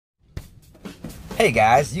Hey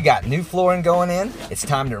guys, you got new flooring going in? It's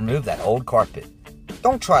time to remove that old carpet.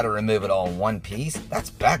 Don't try to remove it all in one piece.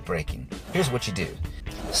 That's backbreaking. Here's what you do.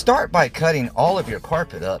 Start by cutting all of your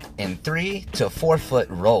carpet up in 3 to 4 foot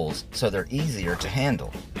rolls so they're easier to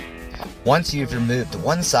handle. Once you've removed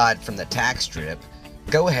one side from the tack strip,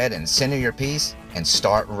 go ahead and center your piece and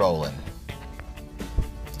start rolling.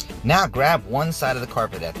 Now grab one side of the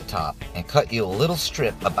carpet at the top and cut you a little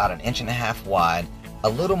strip about 1.5 inches wide, a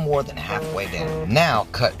little more than halfway down. Now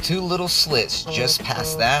cut 2 little slits just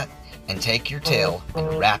past that and take your tail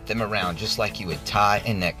and wrap them around just like you would tie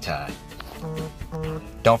a necktie.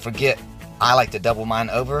 Don't forget, I like to double mine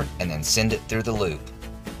over and then send it through the loop.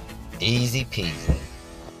 Easy peasy.